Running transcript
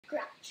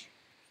Scratch.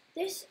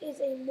 This is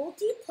a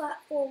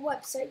multi-platform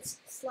website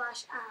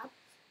slash app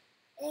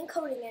and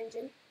coding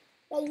engine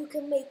that you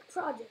can make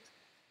projects.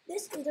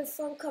 This is the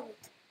front cover.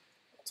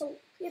 So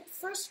you have to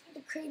first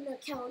create an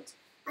account.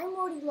 I'm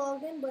already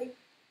logged in, but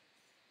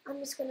I'm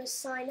just going to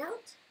sign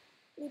out.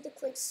 You need to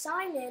click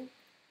sign in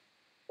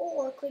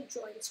or click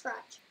join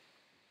Scratch.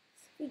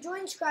 If you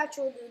join Scratch,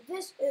 you'll do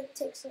this. It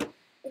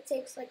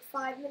takes like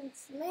 5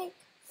 minutes to make.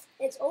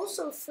 It's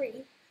also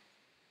free.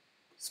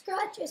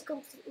 Scratch is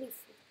completely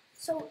free.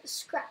 So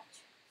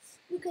Scratch.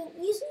 You can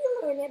easily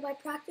learn it by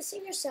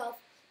practicing yourself,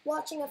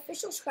 watching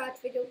official Scratch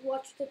videos,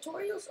 watching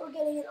tutorials, or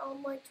getting an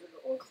online tutor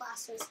or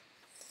classes.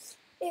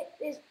 It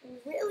is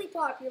really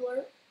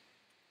popular,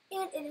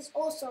 and it is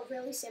also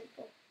really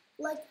simple.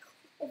 Like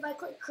if I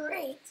click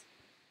create,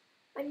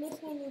 I'm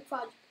making a new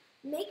project.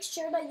 Make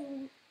sure that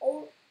you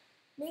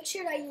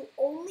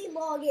only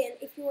log in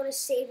if you want to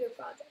save your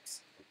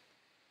projects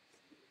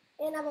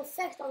and have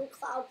effect on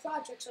cloud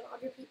projects on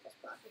other people's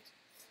projects.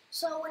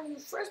 So when you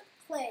first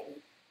play,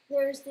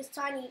 there's this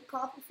tiny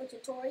pop-up for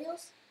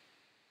tutorials.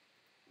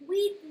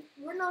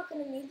 We're not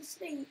going to need this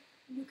today.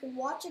 You can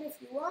watch it if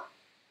you want,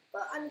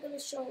 but I'm going to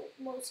show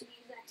most of the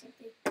exact same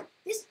thing.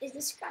 This is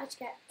the Scratch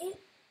Cat. It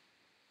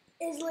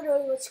is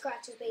literally what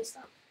Scratch is based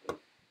on.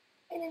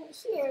 And in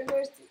here,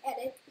 there's the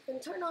edit. You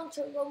can turn on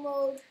turbo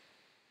mode.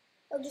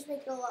 It'll just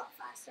make it a lot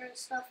faster and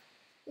stuff.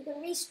 You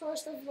can restore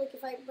stuff, like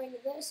if I bring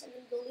this and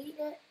then delete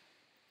it.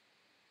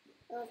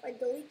 If I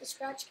delete the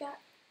Scratch Cat,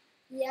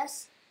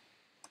 yes.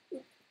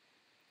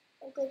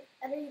 And click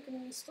edit, you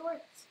can restore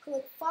it.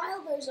 Click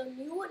file, there's a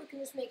new one. You can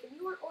just make a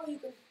new one, or you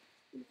can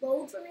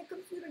load from your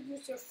computer,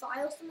 use your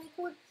files to make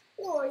one,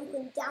 or you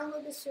can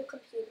download this to your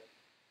computer.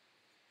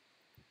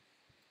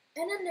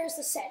 And then there's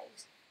the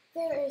settings.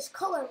 There is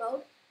color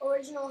mode,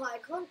 original high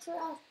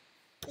contrast,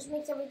 just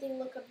makes everything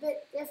look a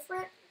bit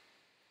different.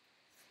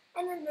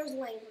 And then there's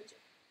language.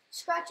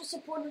 Scratch is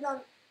supported on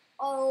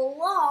a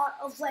lot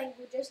of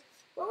languages,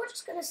 but we're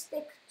just going to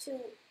stick to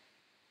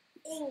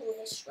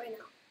English right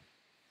now.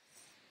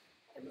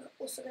 I'm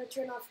also going to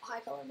turn off high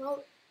color mode,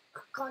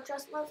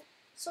 contrast mode.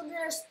 So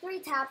there's 3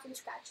 tabs in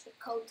Scratch. The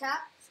code tab,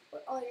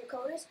 where all your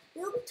code is.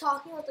 We'll be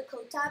talking about the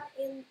code tab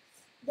in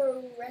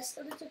the rest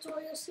of the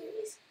tutorial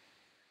series.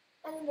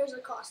 And then there's the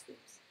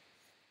costumes.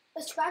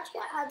 The Scratch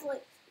Cat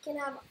can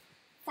have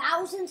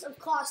thousands of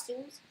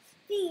costumes.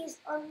 These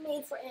are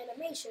made for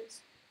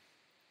animations.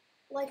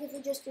 Like if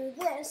you just do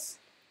this,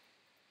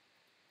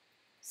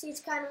 see, it's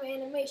kind of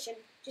animation,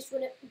 just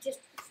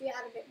if you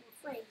add a bit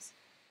more frames.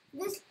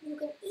 This, you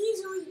can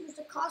easily use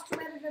the costume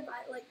editor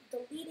by like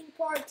deleting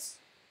parts,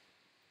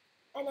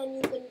 and then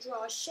you can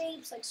draw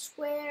shapes like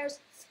squares.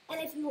 And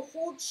if you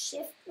hold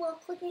shift while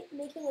clicking,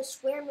 making a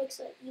square makes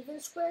an even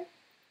square.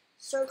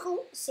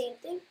 Circle, same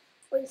thing.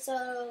 But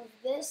instead of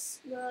this,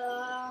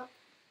 and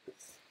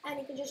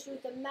you can just use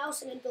the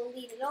mouse and then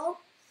delete it all.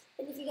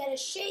 And if you get a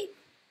shape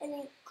and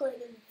then click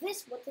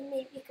this button,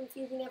 may be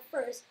confusing at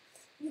first,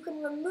 you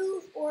can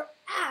remove or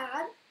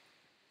add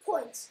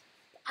points.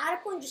 To add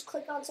a point, just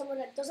click on someone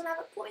that doesn't have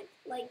a point,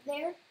 like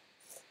there.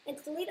 And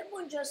to delete a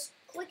point, just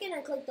click it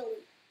and click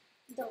delete.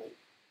 Delete.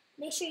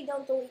 Make sure you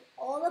don't delete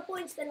all the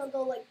points, then it'll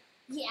go like,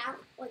 yeah,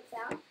 like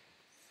that.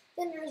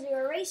 Then there's the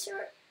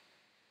eraser.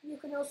 You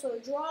can also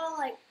draw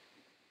like,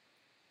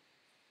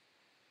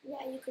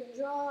 yeah, you can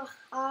draw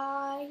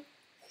high,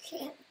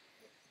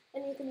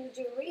 and you can use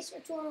your eraser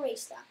to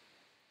erase that.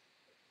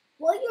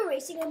 While you're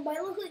erasing, it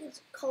might look like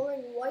it's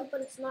coloring white,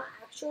 but it's not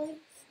actually.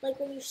 Like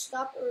when you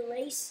stop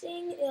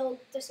erasing, it'll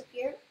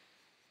disappear.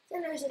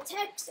 Then there's a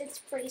text. It's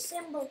pretty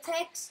simple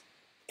text.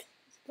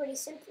 It's pretty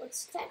simple.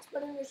 It's text,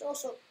 but then there's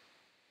also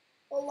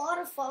a lot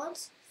of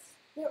fonts.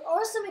 There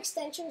are some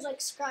extensions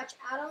like Scratch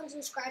add-ons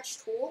and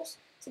Scratch tools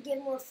to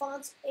get more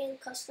fonts and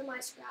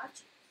customize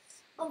Scratch.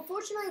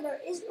 Unfortunately, there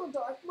is no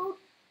dark mode,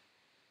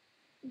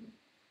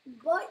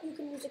 but you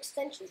can use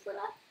extensions for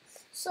that.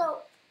 So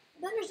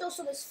then there's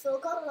also this fill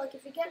color, like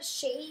if you get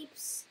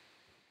shapes,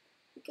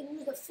 you can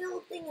use the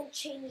fill thing and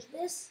change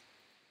this,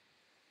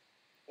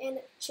 and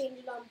change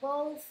it on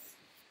both.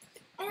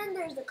 And then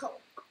there's the color.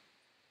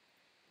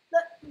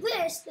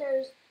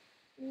 There's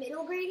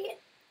middle gradient,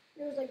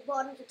 there's like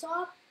bottom to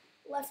top,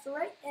 left to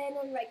right, and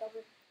then right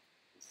over.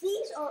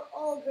 These are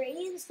all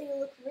gradients. They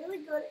look really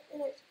good,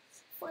 and it's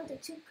fun to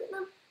tweak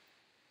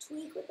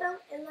with them.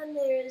 And then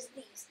there's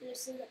these.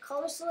 There's the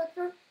color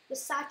selector, the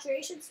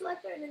saturation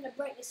selector, and then the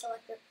brightness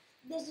selector.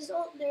 There's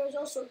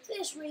also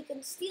this where you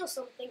can steal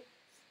something,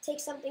 take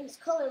something's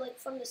color like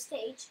from the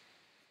stage.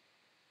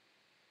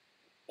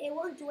 It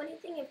won't do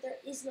anything if there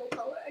is no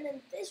color, and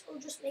then this will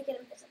just make it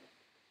invisible.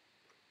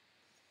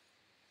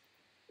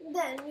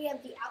 Then we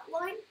have the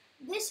outline.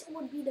 This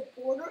would be the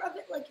border of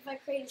it, like if I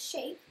create a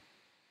shape.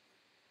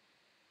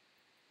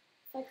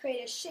 If I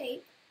create a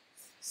shape,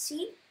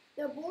 see,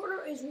 the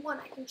border is 1.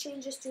 I can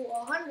change this to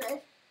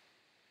 100.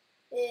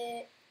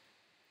 For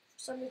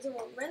some reason it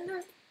won't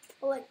render,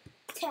 or like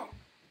 10.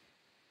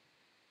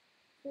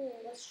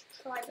 Let's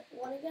try the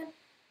 1 again,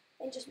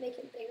 and just make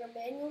it bigger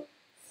manual.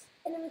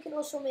 And then we can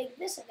also make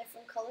this a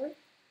different color.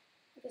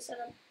 Like instead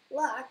of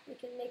black, we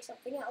can make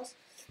something else.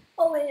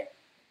 Oh,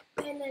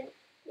 and then,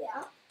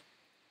 yeah.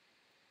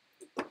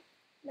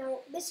 Now,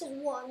 this is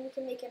 1. We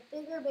can make it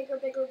bigger, bigger,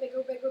 bigger,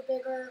 bigger, bigger,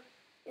 bigger.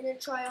 And then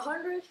try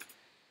 100.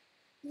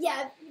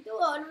 Yeah, if you do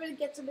 100, it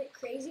gets a bit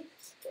crazy.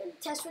 And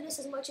test for this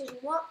as much as you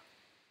want.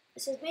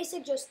 This is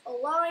basic, just a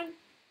line.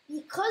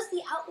 Because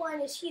the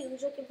outline is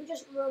huge, like if we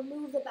just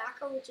remove the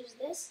background, which is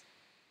this,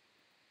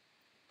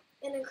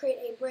 and then create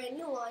a brand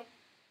new line,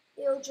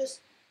 it'll just,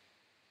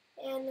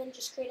 and then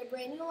just create a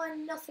brand new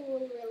line, nothing will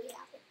really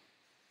happen.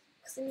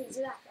 Because it needs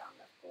a background,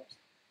 of course.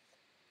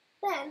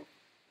 Then,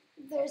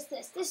 there's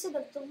this. This is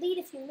the delete.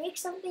 If you make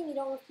something, you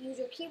don't have to use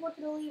your keyboard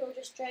to delete or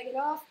just drag it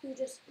off. You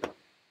just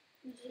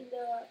you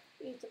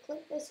need to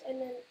click this, and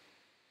then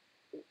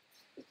you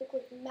have to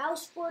click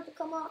mouse for it to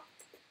come up.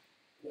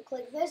 You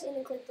click this, and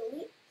then click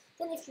delete.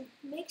 Then if you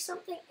make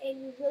something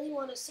and you really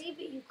want to save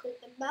it, you click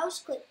the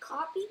mouse, click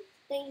copy,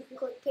 then you can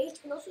click paste.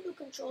 You can also do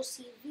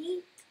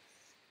Control-C-V.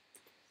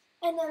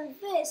 And then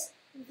this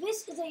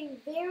is a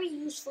very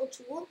useful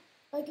tool.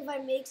 Like if I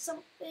make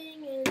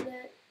something and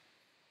then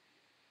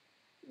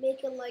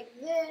make it like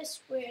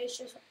this, where it's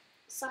just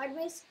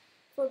sideways,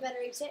 for a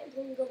better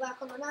example, we go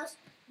back on the mouse,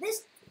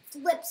 this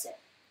flips it.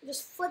 It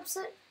just flips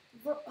it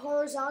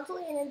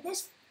horizontally, and then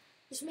this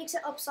just makes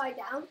it upside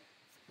down.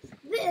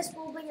 This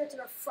will bring it to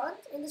the front,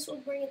 and this will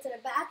bring it to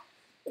the back.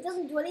 It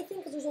doesn't do anything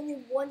because there's only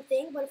one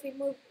thing, but if we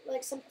move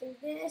like something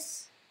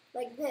this,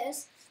 like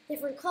this,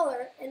 different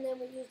color, and then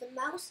we use the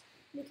mouse,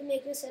 we can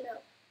make this in a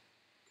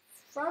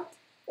front,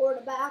 or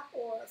the back,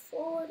 or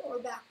forward, or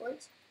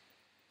backwards.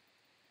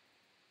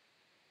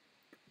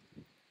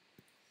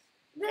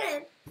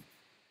 Then,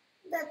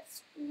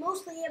 that's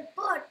mostly it,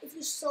 but if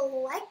you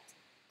select,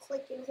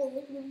 click and hold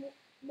it,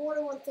 more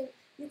than one thing,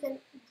 you can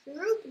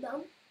group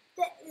them,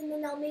 and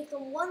then I'll make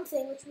them one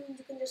thing, which means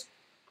you can just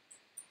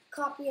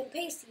copy and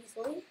paste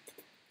easily.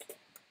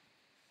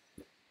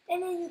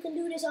 And then you can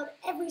do this on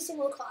every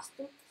single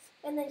costume.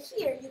 And then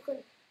here you can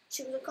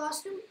choose a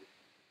costume,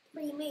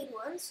 pre-made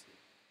ones,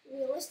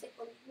 realistic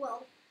ones.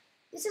 Well,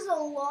 this is a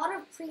lot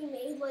of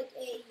pre-made, like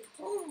a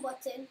home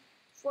button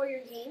for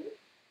your game.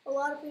 A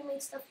lot of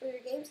pre-made stuff for your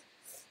games.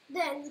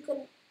 Then you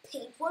can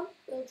paint one.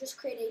 It'll just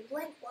create a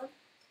blank one.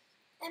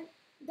 And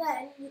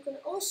then you can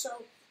also,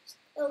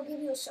 it'll give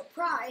you a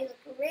surprise,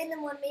 like a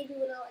random one, maybe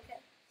with like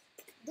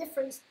a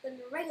difference than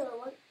the regular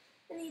one.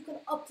 And then you can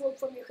upload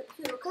from your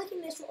computer.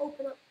 Clicking this will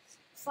open up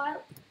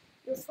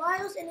your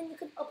files, and then you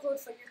can upload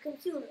from your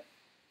computer.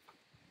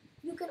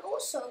 You can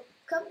also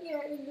come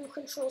here and do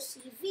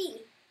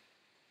Control-C-V,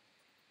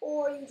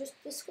 or you just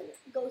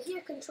go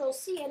here,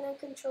 Control-C, and then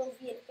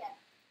Control-V it again.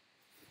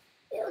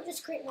 It'll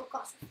just create more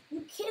costumes.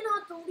 You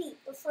cannot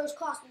delete the first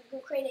costume. You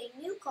can create a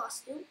new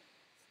costume.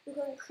 You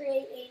can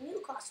create a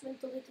new costume and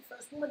delete the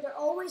first one, but there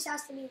always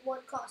has to be one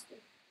costume.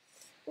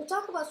 We'll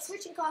talk about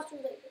switching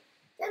costumes later.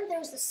 Then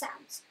there's the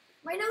sounds.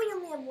 Right now we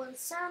only have one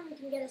sound. We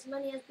can get as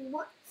many as we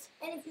want.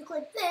 And if you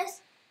click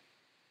this,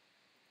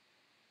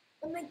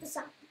 it'll make the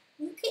sound.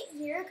 You can't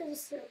hear it because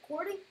it's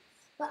recording,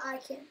 but I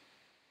can.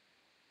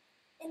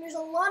 And there's a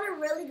lot of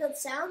really good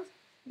sounds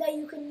that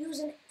you can use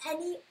in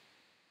any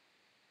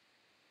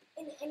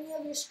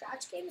of your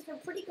Scratch games. They're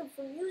pretty good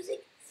for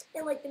music.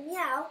 And like the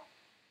meow,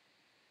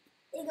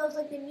 it goes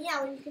like the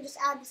meow, and you can just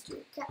add this to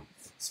your cat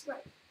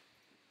sprite.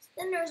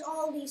 Then there's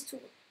all these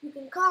tools. You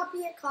can copy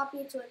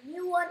it to a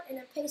new one, and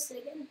then paste it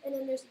again. And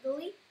then there's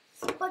delete.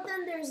 But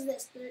then there's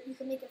this. You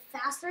can make it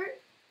faster.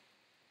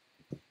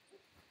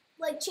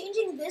 Like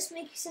changing this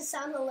makes it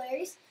sound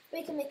hilarious, but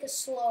you can make it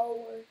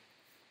slower.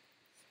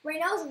 Right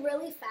now it's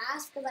really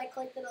fast because I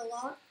clicked it a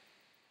lot.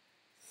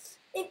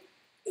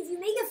 If you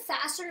make it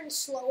faster and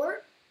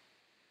slower,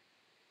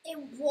 it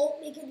won't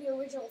make it the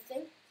original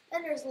thing.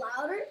 Then there's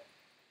louder,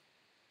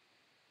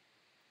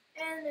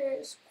 and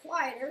there's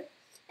quieter,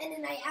 and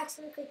then I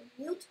accidentally click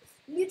mute.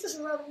 Mute just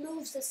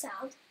removes the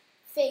sound.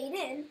 Fade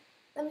in,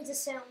 that means it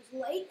sounds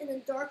light, and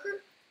then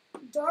darker.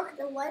 Dark,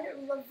 then lighter.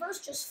 Reverse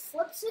just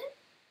flips it.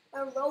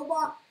 A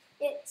robot,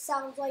 it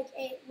sounds like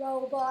a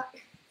robot.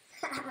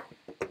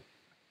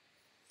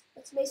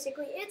 That's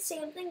basically it.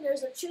 Same thing.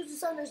 There's a choose the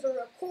sound. There's the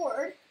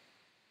record.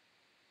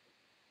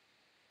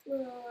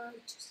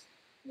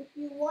 If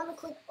you want to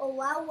click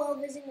allow while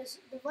visiting this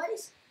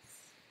device,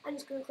 I'm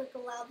just going to click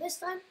allow this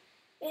time.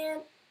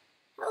 And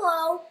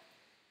hello.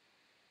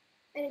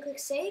 And then click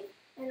save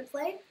and then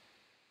play.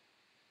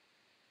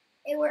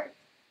 It worked.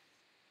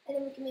 And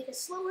then we can make it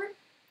slower.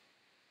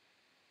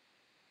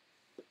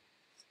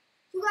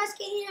 You guys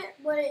can't hear it,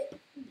 but it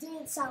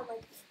didn't sound like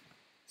it.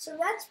 So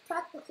that's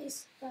practically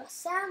the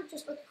sound,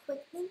 just like a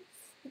quick thing.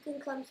 You can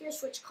come here,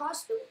 switch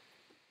costume,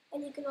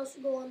 and you can also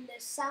go on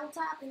this sound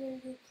tab, and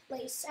then you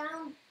play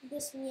sound.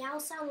 This meow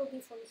sound will be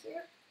from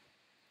here.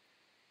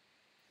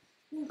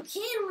 You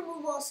can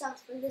remove all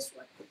sounds from this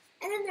one.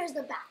 And then there's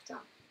the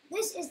backdrop.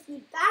 This is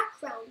the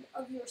background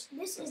of yours.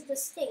 This is the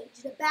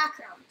stage, the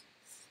background.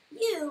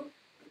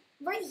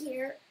 Right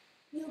here,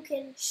 you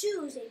can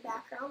choose a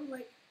background,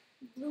 like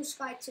blue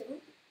sky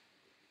too.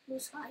 Blue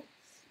sky.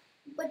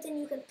 But then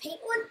you can paint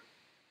one.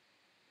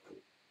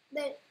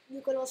 Then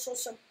you can also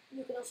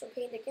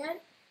paint again.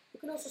 You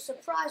can also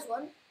surprise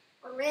one,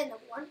 a random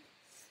one.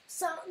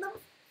 So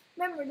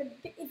remember,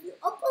 if you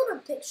upload a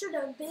picture,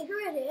 the bigger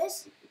it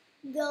is,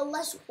 the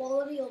less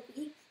quality it'll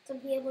be to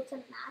be able to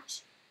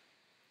match.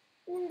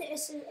 And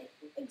this is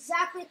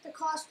exactly like the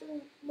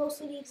costume,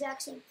 mostly the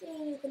exact same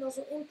thing. You can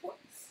also import.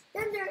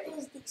 Then there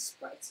is the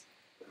sprites.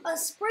 A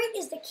sprite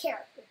is the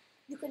character.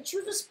 You can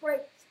choose a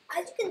sprite.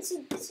 As you can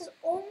see, this is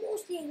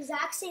almost the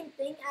exact same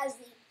thing as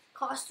the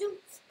costume,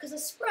 because a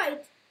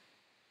sprite,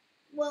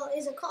 well,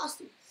 is a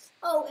costume.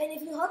 Oh, and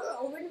if you hover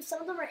over them,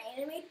 some of them are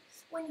animated.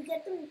 When you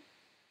get them,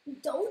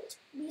 don't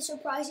be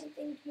surprised and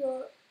think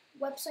your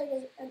website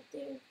is,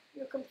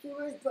 your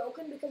computer is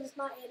broken because it's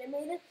not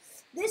animated.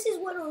 This is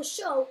what it will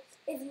show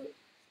if you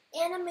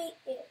animate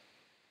it.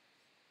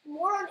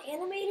 More on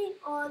animating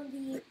on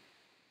the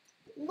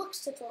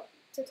looks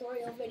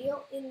tutorial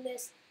video in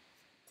this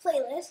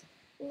playlist.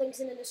 Links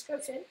in the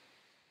description.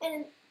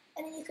 And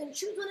then you can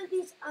choose one of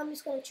these. I'm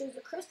just going to choose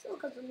the crystal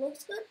because it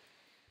looks good.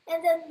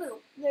 And then boom,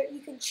 there you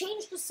can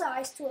change the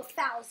size to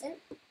 1,000.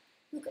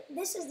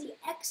 This is the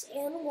X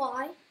and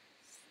Y.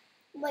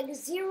 Like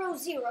 0,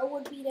 0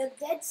 would be the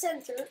dead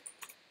center. It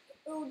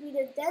would be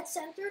the dead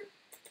center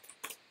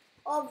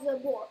of the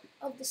board,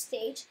 of the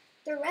stage.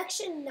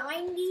 Direction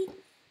 90,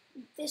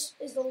 this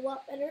is a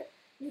lot better.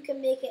 You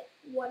can make it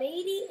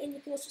 180, and you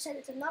can also set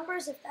it to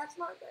numbers if that's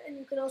not good. And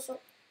you can also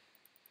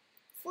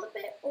flip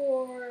it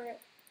or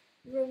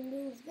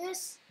remove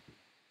this.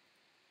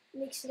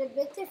 Makes it a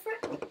bit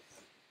different.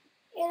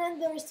 And then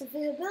there's the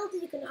visibility.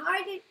 You can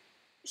hide it,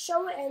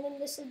 show it, and then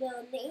this is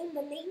the name.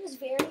 The name is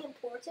very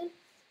important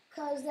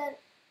because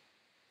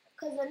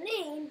the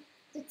name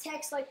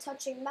detects like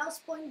touching mouse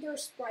pointer,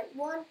 sprite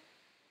 1,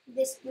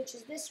 this, which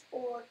is this,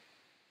 or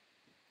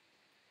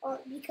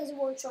because it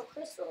won't show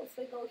crystal. If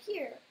we go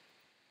here,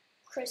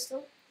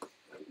 crystal,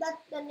 that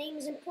the name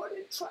is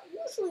important.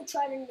 Usually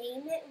try to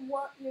name it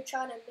what you're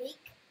trying to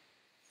make.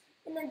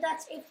 And then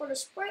that's it for the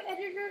sprite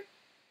editor.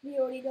 We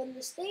already done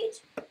the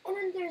stage. And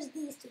then there's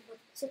these two.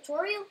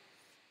 Tutorial.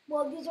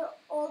 Well, these are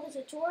all the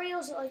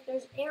tutorials. Like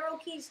there's arrow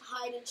keys,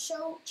 hide and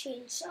show,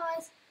 change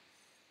size.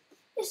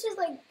 This is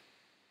like,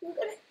 you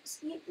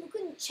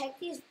can check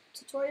these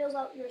tutorials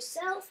out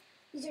yourself.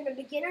 These are the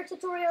beginner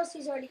tutorials.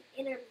 These are the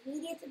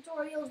intermediate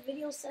tutorials,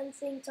 video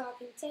sensing,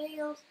 talking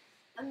tales,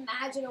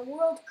 imagine a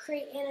world,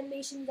 create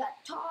animations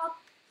that talk.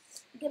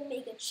 You can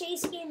make a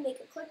chase game, make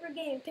a clicker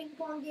game, ping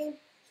pong game.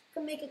 You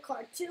can make a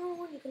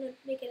cartoon. You can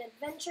make an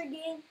adventure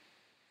game.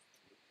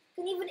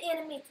 You can even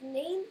animate the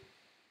name.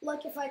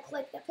 Like if I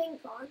click the ping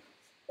pong,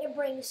 it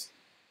brings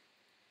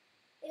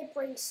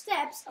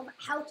steps of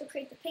how to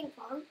create the ping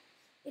pong.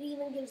 It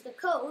even gives the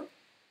code.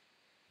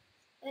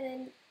 And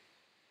then,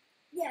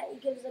 yeah,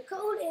 it gives the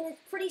code, and it's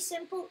pretty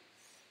simple.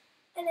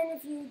 And then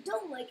if you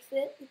don't like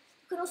it, you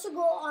can also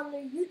go on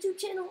their YouTube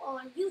channel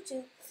on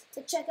YouTube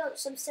to check out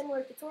some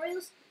similar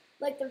tutorials,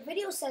 like the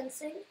video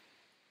sensing.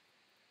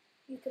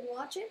 You can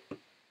watch it.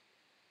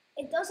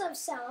 It does have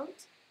sound,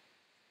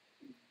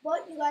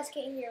 but you guys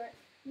can't hear it.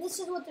 This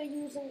is what they're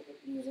using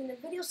the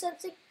video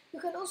sensing. You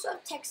can also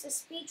have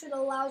text-to-speech, which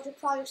allows your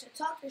projects to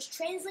talk. There's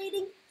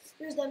translating.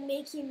 There's the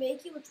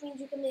makey, which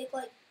means you can make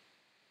like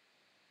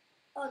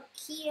a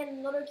key and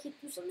another key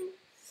do something.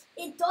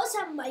 It does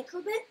have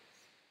microbit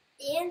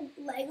and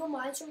Lego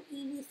Minds from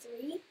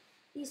EV3.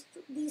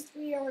 These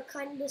three are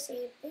kind of the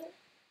same thing.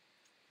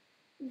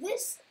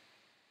 This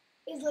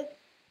is like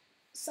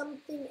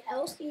something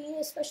else. You need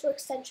a special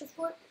extension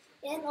for it,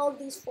 and all of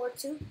these four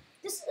too.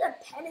 This is a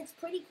pen. It's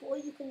pretty cool.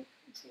 You can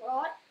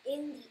draw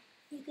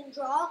you can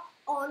draw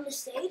on the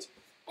stage,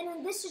 and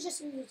then this is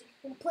just music.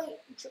 You can play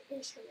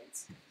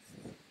instruments.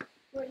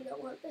 Where you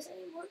don't want this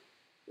anymore.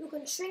 You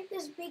can shrink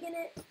this, big in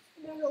it.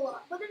 There's a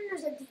lot, but then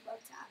there's a debug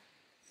tab.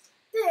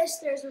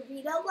 There's a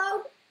read out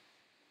loud.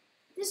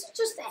 This is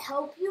just to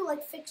help you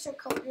like fix your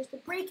code. There's to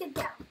break it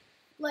down.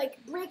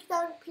 Like break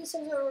down pieces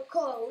of your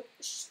code,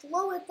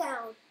 slow it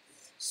down,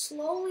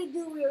 slowly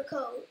do your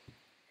code.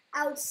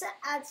 Add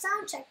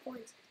sound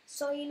checkpoints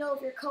so you know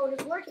if your code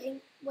is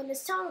working when the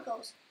sound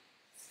goes.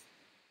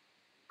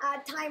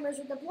 Add timers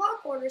with the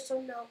block order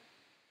so no.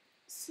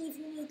 See if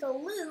you need to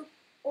loop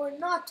or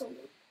not to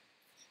loop.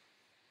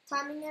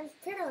 Timing and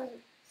parallelism.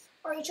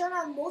 Are you trying to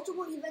have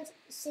multiple events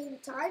at the same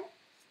time?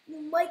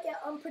 You might get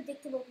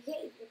unpredictable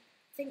behavior.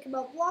 Think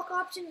about block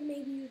options.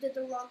 Maybe you did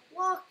the wrong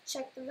block.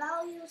 Check the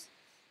values.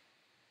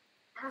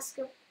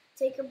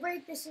 Take a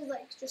break. This is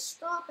like just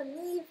stop and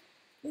leave.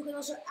 You can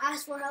also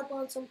ask for help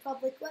on some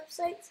public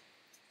websites.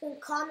 You can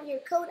comment your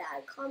code,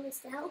 add comments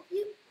to help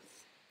you.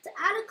 To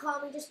add a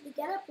comment, just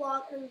get a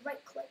block and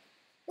right click.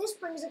 This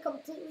brings a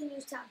completely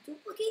new tab.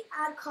 Duplicate,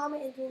 add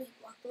comment, and delete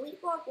block.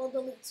 Delete block will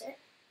deletes it.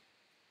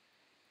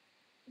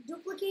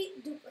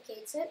 Duplicate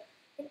duplicates it.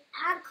 And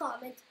add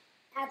comment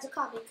adds a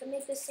comment. You can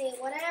make this say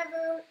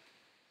whatever,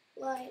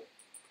 like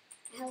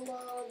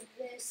hello,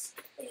 this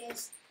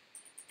is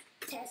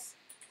test.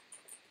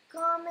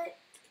 Comment,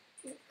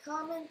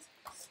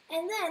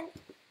 and then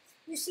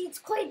you see it's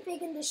quite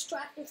big and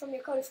distracting from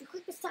your code. If you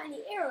click this tiny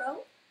arrow,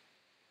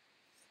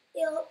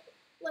 it'll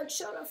like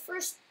show the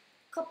first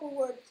couple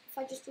words. If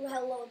I just do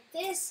hello,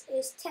 this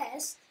is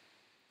test,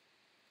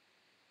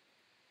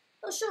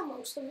 it'll show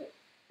most of it.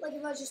 Like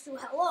if I just do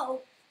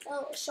hello,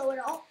 it'll show it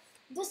all.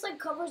 This like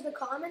covers the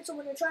comments, so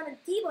when you're trying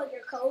to debug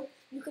your code,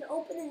 you can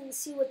open it and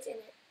see what's in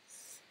it.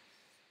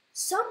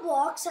 Some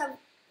blocks have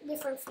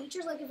different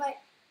features, like if I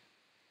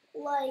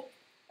like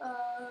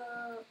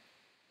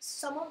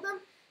some of them,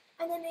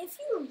 and then if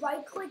you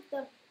right click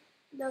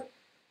the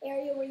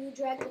area where you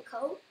drag the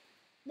code,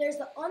 there's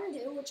the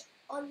undo, which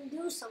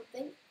undoes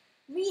something.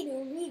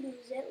 Redo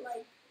redos it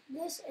like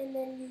this, and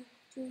then you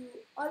to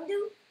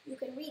undo, you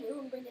can redo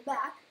and bring it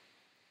back.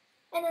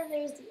 And then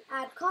there's the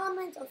add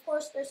comment. Of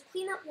course, there's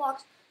cleanup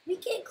blocks. We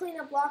can't clean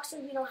up blocks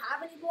if we don't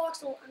have any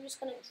blocks, so I'm just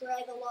going to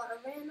drag a lot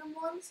of random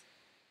ones.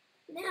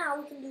 Now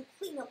we can do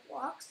cleanup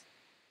blocks.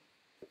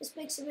 This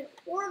makes it in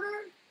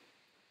order.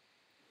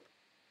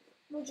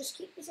 We'll just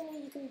keep this in,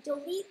 and you can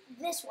delete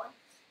this one.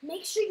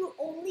 Make sure you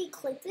only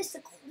click this to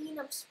clean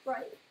up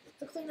Sprite.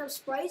 To clean up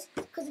sprites,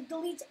 because it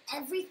deletes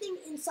everything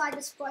inside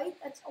the sprite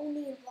that's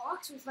only in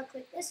blocks. So if I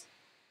click this,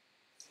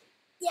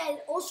 yeah,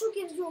 it also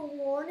gives you a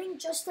warning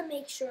just to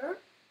make sure.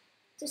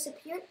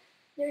 Disappeared.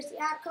 There's the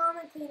add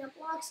comment, clean up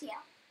blocks.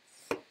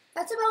 Yeah,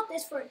 that's about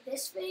this for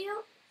this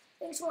video.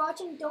 Thanks for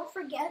watching. Don't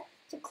forget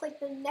to click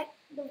the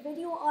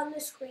video on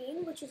the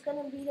screen, which is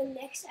going to be the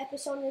next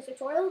episode in the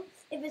tutorial.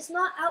 If it's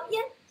not out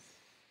yet,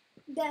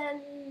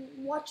 then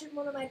watch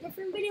one of my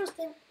different videos.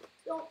 Then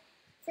don't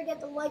forget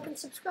to like and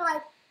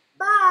subscribe.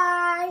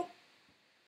 Bye!